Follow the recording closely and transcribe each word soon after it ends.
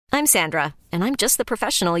I'm Sandra, and I'm just the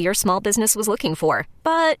professional your small business was looking for.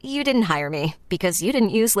 But you didn't hire me because you didn't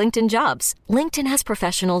use LinkedIn Jobs. LinkedIn has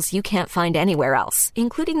professionals you can't find anywhere else,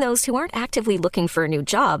 including those who aren't actively looking for a new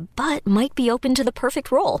job, but might be open to the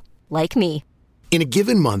perfect role, like me. In a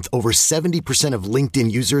given month, over 70% of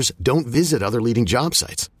LinkedIn users don't visit other leading job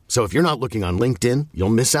sites. So if you're not looking on LinkedIn, you'll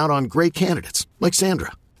miss out on great candidates like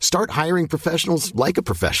Sandra. Start hiring professionals like a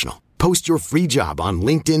professional. Post your free job on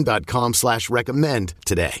linkedin.com/recommend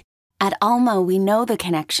today. At Alma, we know the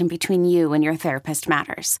connection between you and your therapist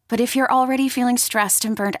matters. But if you're already feeling stressed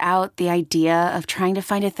and burnt out, the idea of trying to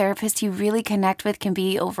find a therapist you really connect with can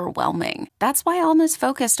be overwhelming. That's why Alma's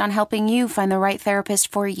focused on helping you find the right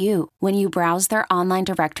therapist for you. When you browse their online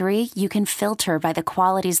directory, you can filter by the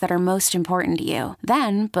qualities that are most important to you.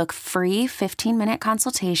 Then book free 15-minute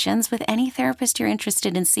consultations with any therapist you're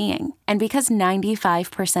interested in seeing. And because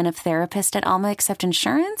 95% of therapists at Alma accept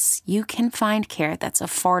insurance, you can find care that's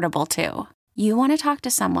affordable too. You want to talk to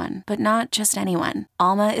someone, but not just anyone.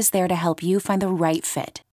 Alma is there to help you find the right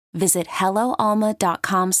fit. Visit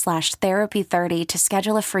helloalma.com/therapy30 to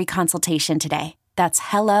schedule a free consultation today. That's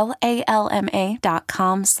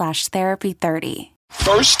helloalma.com/therapy30.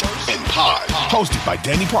 First and Pod, hosted by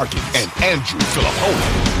Danny Parkins and Andrew Filippone.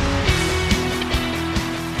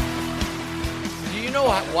 Do you know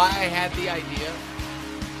why I had the idea?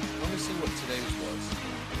 Let me see what today's was.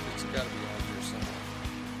 It's got to be on here somewhere.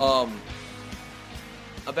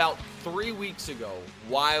 About 3 weeks ago,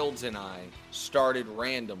 Wilds and I started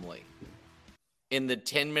randomly in the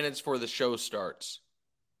 10 minutes before the show starts,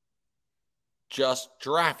 just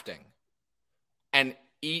drafting. And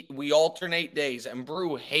we alternate days, and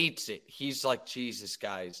Brew hates it. He's like, Jesus,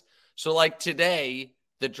 guys. So, like, today,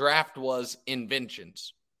 the draft was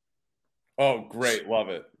inventions. Oh, great. Love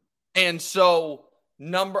it. And so,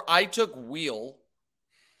 I took wheel,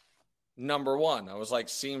 number one. I was like,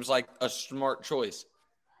 seems like a smart choice.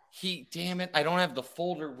 Damn it, I don't have the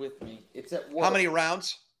folder with me. It's at work. How many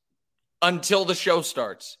rounds? Until the show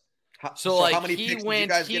starts. So like, how many he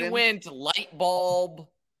went light bulb,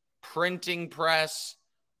 printing press.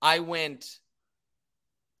 I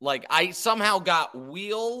somehow got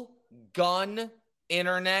wheel, gun,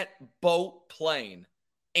 internet, boat, plane,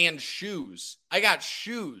 and shoes. I got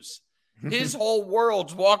shoes. His whole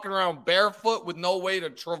world's walking around barefoot with no way to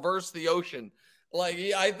traverse the ocean. Like,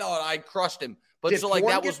 I thought I crushed him. But did so like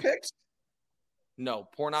porn that get was picked? No,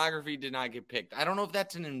 pornography did not get picked. I don't know if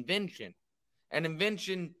that's an invention. An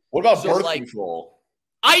invention. What about birth control?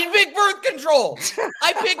 I picked birth control.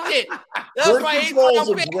 I picked it. That was my 8th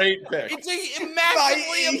round pick. Great pick. It's a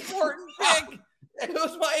massively important pick. It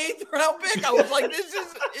was my 8th round pick. I was like, this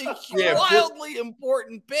is a wildly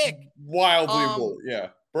important pick. Wildly important. Yeah.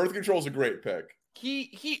 Birth control is a great pick.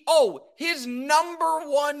 His number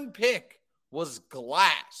one pick was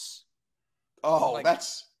glass. Oh, like,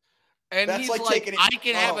 that's he's like taking it. I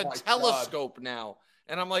can have a telescope now.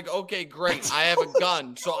 And I'm like, okay, great. I have a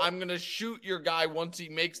gun. So I'm going to shoot your guy once he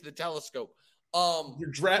makes the telescope.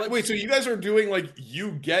 Wait, so you guys are doing like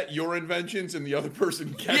you get your inventions and the other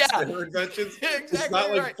person gets their inventions? Exactly. It's not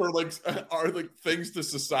like right. for are like things to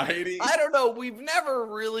society. I don't know. We've never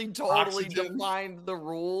really totally defined the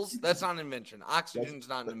rules. That's not an invention. Oxygen's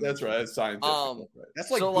not an invention. That's right. That's scientific.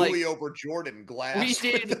 That's like Bowie over Jordan glass. We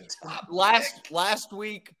did last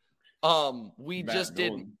week. We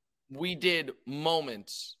did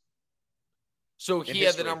moments. So he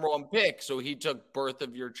had the number one pick. So he took birth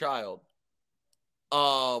of your child.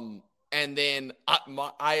 And then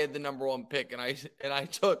I had the number one pick, and I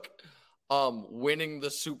took winning the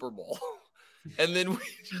Super Bowl. And then we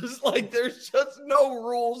just there's just no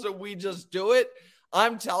rules, and we just do it.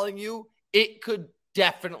 I'm telling you, it could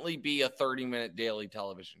definitely be a 30-minute daily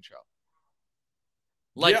television show.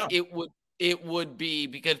 It would be,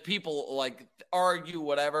 because people argue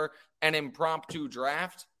whatever, an impromptu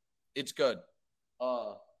draft. It's good.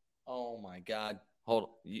 Oh my God. Hold on.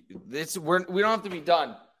 We don't have to be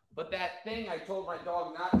done. But that thing I told my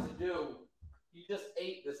dog not to do, he just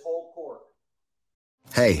ate this whole cork.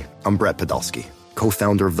 Hey, I'm Brett Podolsky,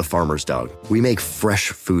 co-founder of The Farmer's Dog. We make fresh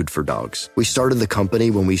food for dogs. We started the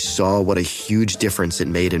company when we saw what a huge difference it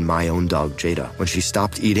made in my own dog, Jada, when she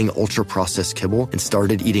stopped eating ultra-processed kibble and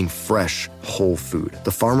started eating fresh, whole food.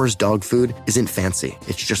 The Farmer's Dog food isn't fancy.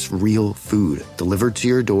 It's just real food delivered to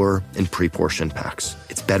your door in pre-portioned packs.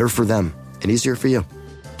 It's better for them and easier for you.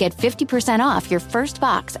 Get 50% off your first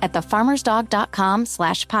box at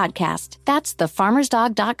thefarmersdog.com/podcast. That's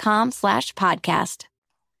thefarmersdog.com/podcast.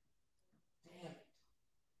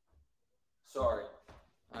 Sorry.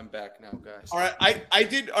 I I'm back now, guys. All right, I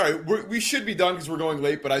did. All right, we should be done because we're going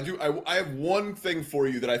late. But I have one thing for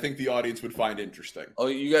you that I think the audience would find interesting. Oh,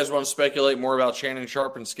 you guys want to speculate more about Shannon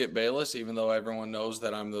Sharpe and Skip Bayless, even though everyone knows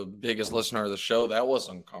that I'm the biggest listener of the show? That was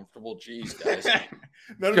uncomfortable. Jeez, guys.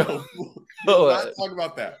 No. We will not talk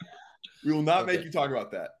about that. We will not make you talk about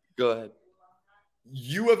that. Go ahead.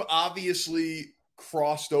 You have obviously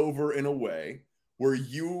crossed over in a way where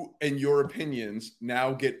you and your opinions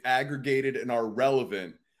now get aggregated and are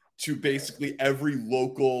relevant to basically every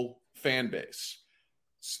local fan base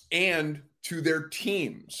and to their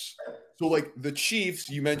teams. So like the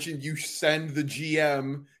Chiefs, you mentioned you send the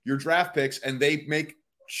GM your draft picks and they make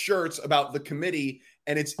shirts about the committee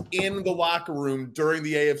and it's in the locker room during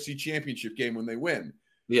the AFC Championship game when they win.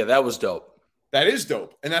 Yeah, that was dope. That is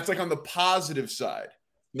dope. And that's like on the positive side.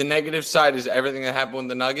 The negative side is everything that happened with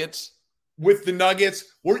the Nuggets. With the Nuggets,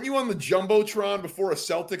 weren't you on the Jumbotron before a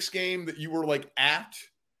Celtics game that you were like at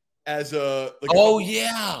as a a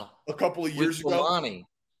couple of years ago? Lonnie.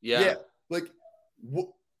 Yeah. Like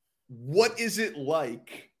what is it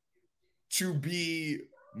like to be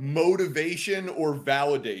motivation or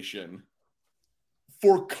validation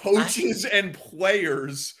for coaches and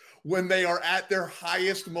players when they are at their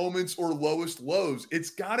highest moments or lowest lows? It's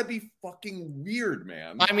got to be fucking weird,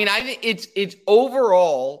 man. I mean, I think it's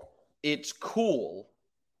overall it's cool,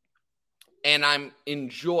 and I'm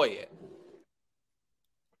enjoy it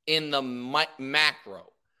in the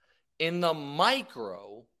macro. In the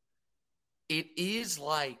micro, it is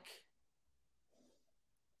like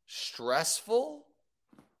stressful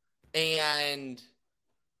and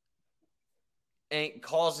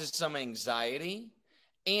causes some anxiety.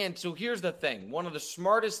 And so here's the thing. One of the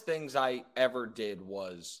smartest things I ever did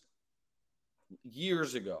was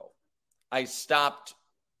years ago, I stopped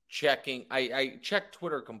checking. I check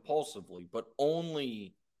Twitter compulsively, but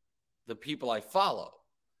only the people I follow.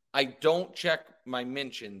 I don't check my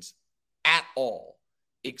mentions at all,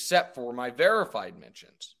 except for my verified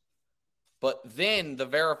mentions. But then the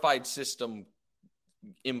verified system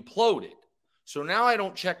imploded. So now I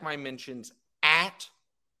don't check my mentions at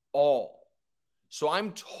all. So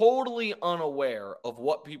I'm totally unaware of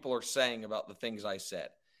what people are saying about the things I said.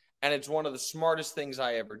 And it's one of the smartest things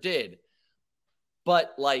I ever did.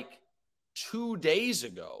 But like 2 days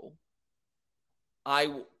ago,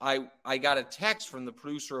 I got a text from the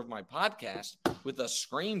producer of my podcast with a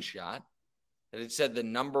screenshot that it said the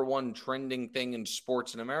number one trending thing in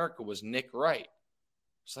sports in America was Nick Wright.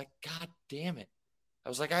 I was like, God damn it. I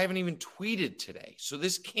was like, I haven't even tweeted today. So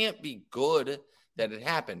this can't be good that it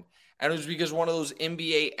happened. And it was because one of those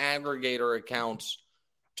NBA aggregator accounts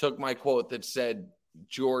took my quote that said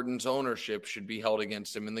Jordan's ownership should be held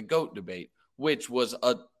against him in the GOAT debate, which was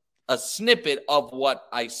a snippet of what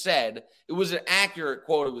I said. It was an accurate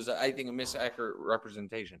quote. It was, I think, a misaccurate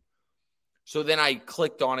representation. So then I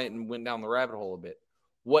clicked on it and went down the rabbit hole a bit.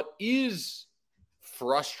 What is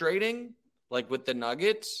frustrating, like with the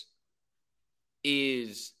Nuggets,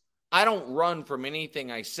 is I don't run from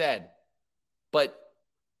anything I said, but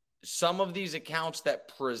some of these accounts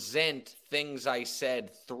that present things I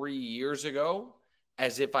said 3 years ago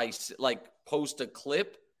as if I like post a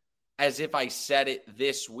clip as if I said it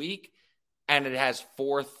this week and it has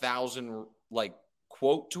 4,000 like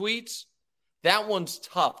quote tweets. That one's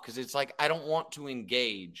tough because it's like I don't want to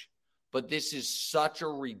engage, but this is such a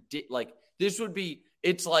ridiculous. This would be.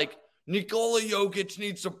 It's like Nikola Jokic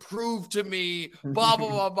needs to prove to me, blah blah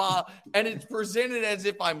blah blah, and it's presented as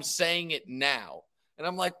if I'm saying it now, and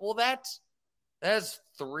I'm like, well, that's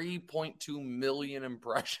 3.2 million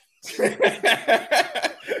impressions.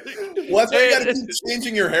 Well, that's why you got to keep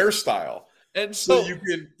changing your hairstyle. And so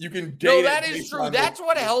you can date. No, that is true. That's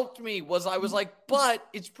what helped me was I was like, but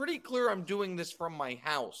it's pretty clear I'm doing this from my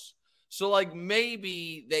house. So like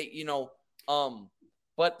maybe they,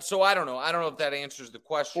 but so I don't know. I don't know if that answers the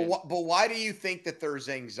question. But why do you think that there's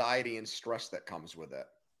anxiety and stress that comes with it?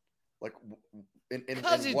 Like,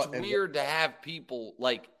 because it's weird to have people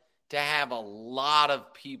to have a lot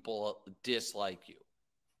of people dislike you.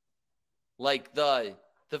 Like the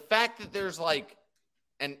fact that there's like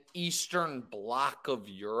an Eastern bloc of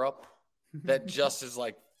Europe that just is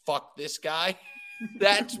like, fuck this guy.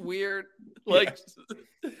 That's weird. Like,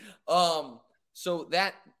 so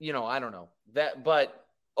that, I don't know that, but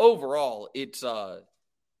overall it's, the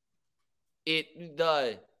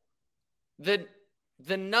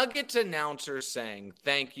Nuggets announcer saying,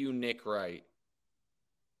 thank you, Nick Wright,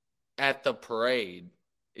 at the parade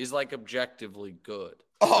is like objectively good.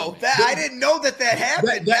 Oh, I didn't know that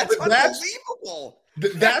happened. That's unbelievable.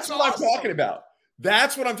 That's what awesome. I'm talking about.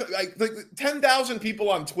 That's what I'm like 10,000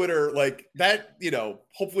 people on Twitter, like that,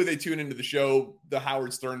 hopefully they tune into the show, the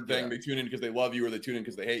Howard Stern thing. They tune in because they love you or they tune in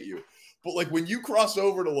because they hate you. But like when you cross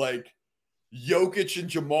over to like Jokic and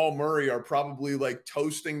Jamal Murray are probably like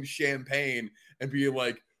toasting champagne and being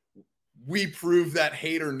like, we proved that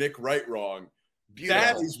hater Nick Wright wrong.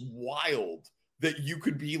 That is wild. That you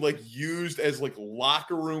could be like used as like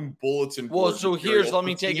locker room bulletin. Well, so let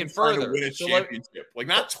me take it further. To win a championship. Like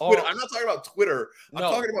not Twitter. I'm not talking about Twitter. I'm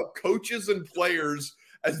talking about coaches and players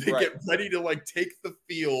as they get ready to like take the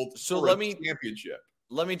field for a championship.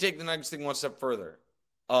 Let me take the next thing one step further,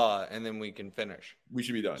 and then we can finish. We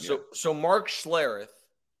should be done. So Mark Schlereth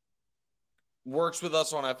works with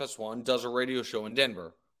us on FS1, does a radio show in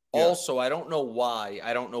Denver. Yeah. Also, I don't know why.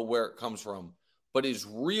 I don't know where it comes from. But is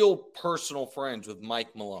real personal friends with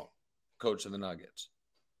Mike Malone, coach of the Nuggets.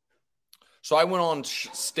 So I went on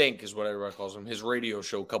Stink, is what everybody calls him, his radio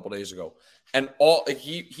show a couple days ago. And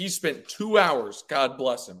he spent 2 hours, God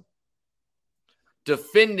bless him,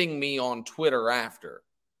 defending me on Twitter after.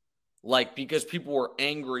 Like, because people were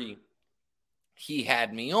angry he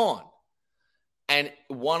had me on. And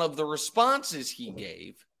one of the responses he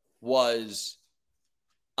gave was,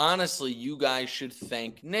 honestly, you guys should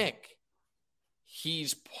thank Nick.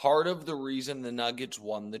 He's part of the reason the Nuggets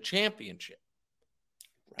won the championship.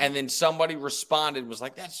 Right. And then somebody responded, was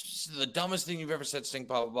like, that's just the dumbest thing you've ever said, Stink,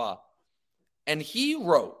 blah, blah, blah. And he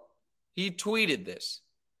tweeted this.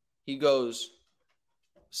 He goes,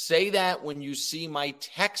 say that when you see my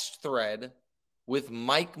text thread with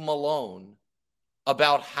Mike Malone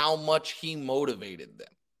about how much he motivated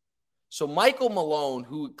them. So Michael Malone,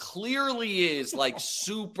 who clearly is like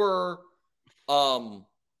super, up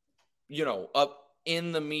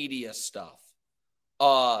in the media stuff,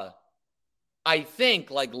 I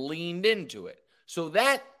think like leaned into it. So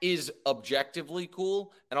that is objectively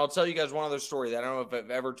cool. And I'll tell you guys one other story that I don't know if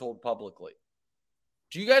I've ever told publicly.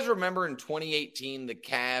 Do you guys remember in 2018, the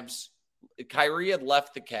Cavs, Kyrie had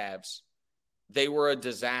left the Cavs. They were a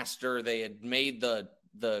disaster. They had made the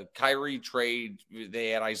Kyrie trade. They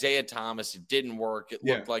had Isaiah Thomas. It didn't work. It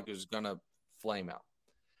looked like it was going to flame out.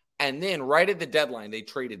 And then right at the deadline, they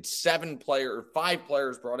traded 5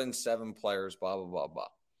 players, brought in 7 players, blah, blah, blah, blah.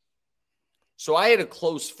 So I had a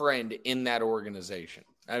close friend in that organization.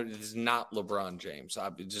 This is not LeBron James.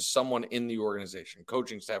 It's just someone in the organization,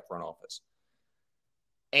 coaching staff, front office.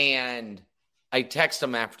 And I text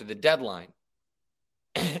him after the deadline.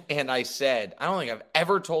 And I said, I don't think I've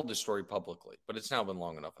ever told this story publicly, but it's now been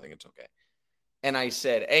long enough. I think it's okay. And I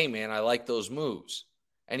said, hey, man, I like those moves.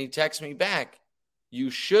 And he texts me back, you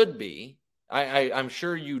should be. I'm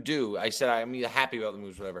sure you do. I said, I'm happy about the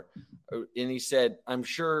moves, whatever. And he said, I'm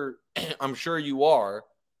sure you are.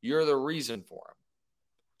 You're the reason for him.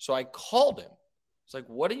 So I called him. It's like,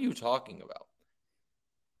 what are you talking about?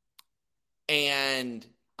 And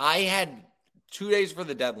I had 2 days for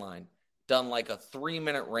the deadline done like a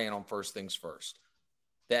 3-minute rant on First Things First.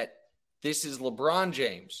 That this is LeBron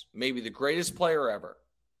James, maybe the greatest player ever.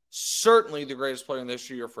 Certainly the greatest player in the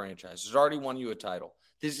history of your franchise. He's already won you a title.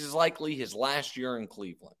 This is likely his last year in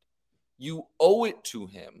Cleveland. You owe it to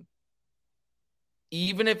him,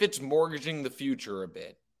 even if it's mortgaging the future a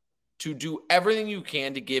bit, to do everything you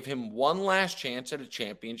can to give him one last chance at a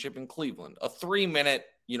championship in Cleveland. A 3-minute,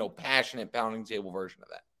 passionate pounding table version of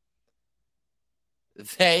that.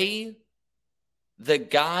 The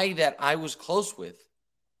guy that I was close with,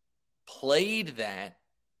 played that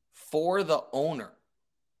for the owner,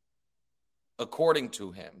 according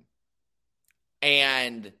to him.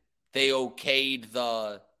 And they okayed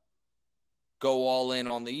the go all in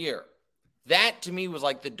on the year. That to me was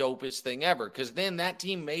like the dopest thing ever, because then that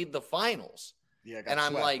team made the finals. Yeah, and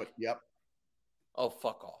I'm like, yep. Oh,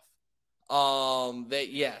 fuck off.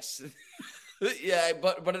 Yes. Yeah,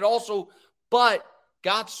 but it also,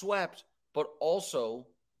 got swept, but also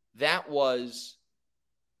that was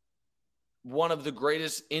one of the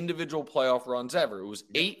greatest individual playoff runs ever. It was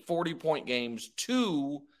 8 40-point games,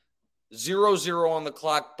 2 0-0 on the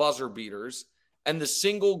clock buzzer beaters, and the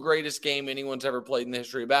single greatest game anyone's ever played in the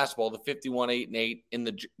history of basketball, the 51-8-8 in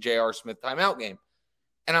the J.R. Smith timeout game.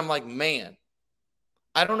 And I'm like, man,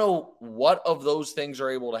 I don't know what of those things are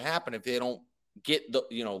able to happen if they don't get the,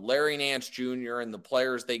 Larry Nance Jr. and the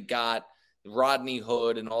players they got, Rodney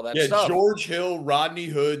Hood and all that stuff. George Hill, Rodney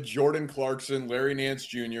Hood, Jordan Clarkson, Larry Nance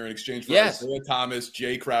Jr. in exchange for Isaiah Thomas,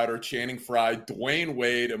 Jay Crowder, Channing Frye, Dwayne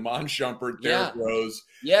Wade, Iman Shumpert, Derrick Rose.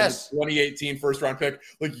 Yes. 2018 first-round pick.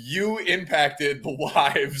 Like, you impacted the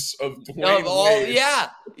lives of Dwayne Wade.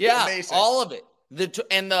 Yeah. Amazing. All of it.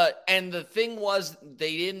 The thing was,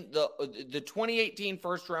 they didn't the 2018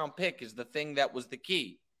 first-round pick is the thing that was the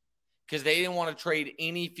key. because they didn't want to trade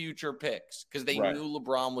any future picks because they Right. knew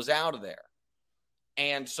LeBron was out of there.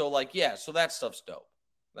 And so, like, yeah, so that stuff's dope.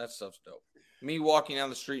 That stuff's dope. Me walking down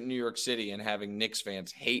the street in New York City and having Knicks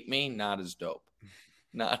fans hate me, not as dope.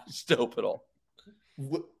 Not as dope at all.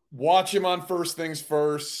 Watch him on First Things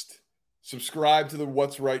First. Subscribe to the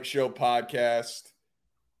What's Right Show podcast.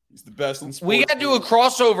 He's the best in sports. We got to do a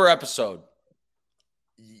crossover episode.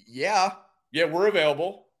 Yeah. Yeah, we're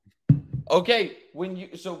available. Okay,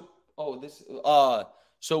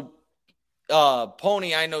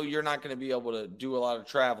 Pony, I know you're not going to be able to do a lot of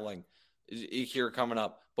traveling here coming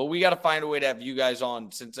up, but we got to find a way to have you guys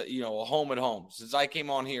on since, a home at home. Since I came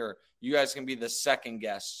on here, you guys can be the second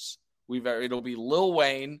guests. It'll be Lil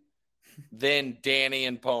Wayne, then Danny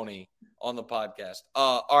and Pony on the podcast.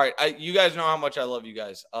 All right. You guys know how much I love you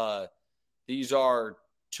guys. These are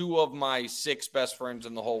 2 of my 6 best friends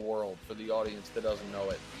in the whole world for the audience that doesn't know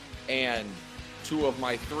it. And 2 of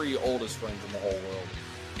my 3 oldest friends in the whole world.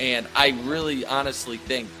 And I really honestly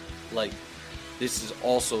think like this is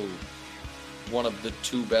also one of the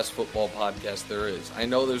 2 best football podcasts there is. I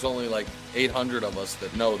know there's only like 800 of us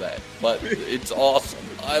that know that, but it's awesome.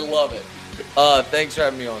 I love it. Thanks for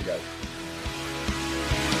having me on, guys.